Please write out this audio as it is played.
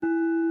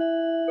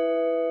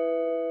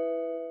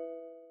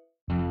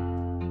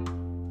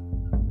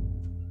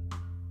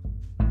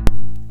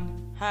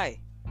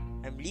Hi,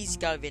 I'm Liz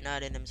Calvin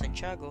Adenam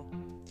Santiago,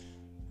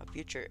 a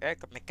future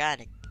aircraft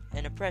mechanic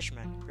and a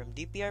freshman from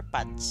DPR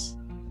PATS.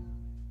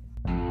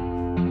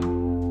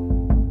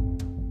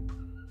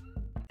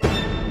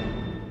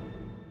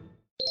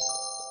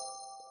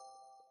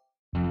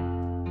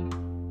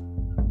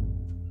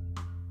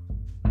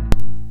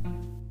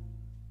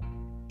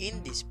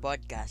 In this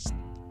podcast,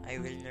 I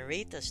will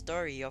narrate a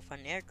story of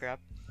an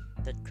aircraft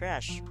that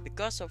crashed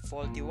because of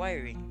faulty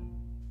wiring.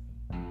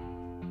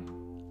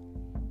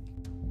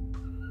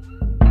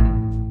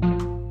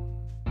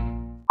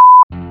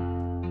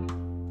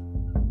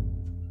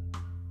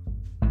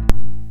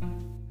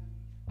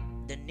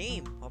 The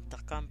name of the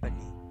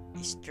company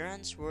is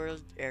Trans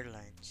World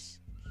Airlines,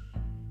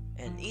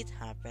 and it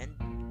happened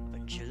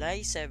on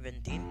July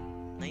 17,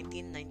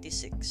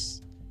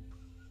 1996.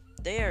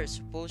 They are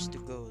supposed to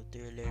go to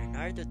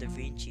Leonardo da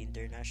Vinci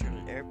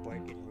International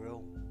Airport in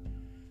Rome.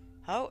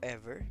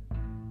 However,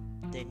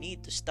 they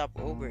need to stop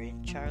over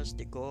in Charles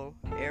de Gaulle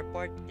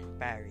Airport in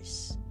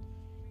Paris.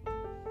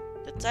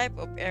 The type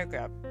of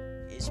aircraft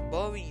is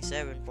Boeing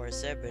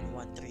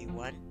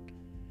 747-131,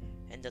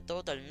 and the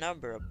total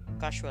number of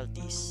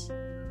casualties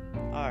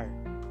are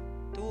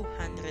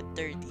 230,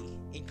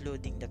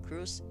 including the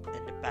crews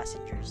and the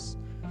passengers.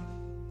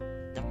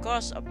 The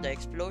cause of the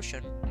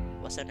explosion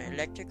was an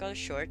electrical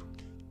short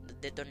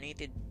that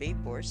detonated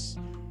vapors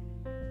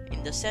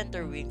in the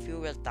center wing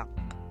fuel tank,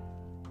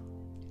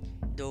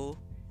 though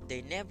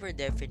they never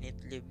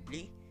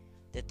definitively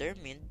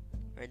determined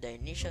where the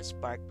initial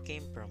spark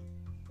came from.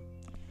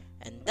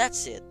 And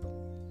that's it.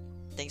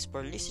 Thanks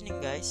for listening,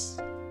 guys.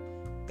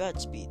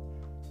 Godspeed.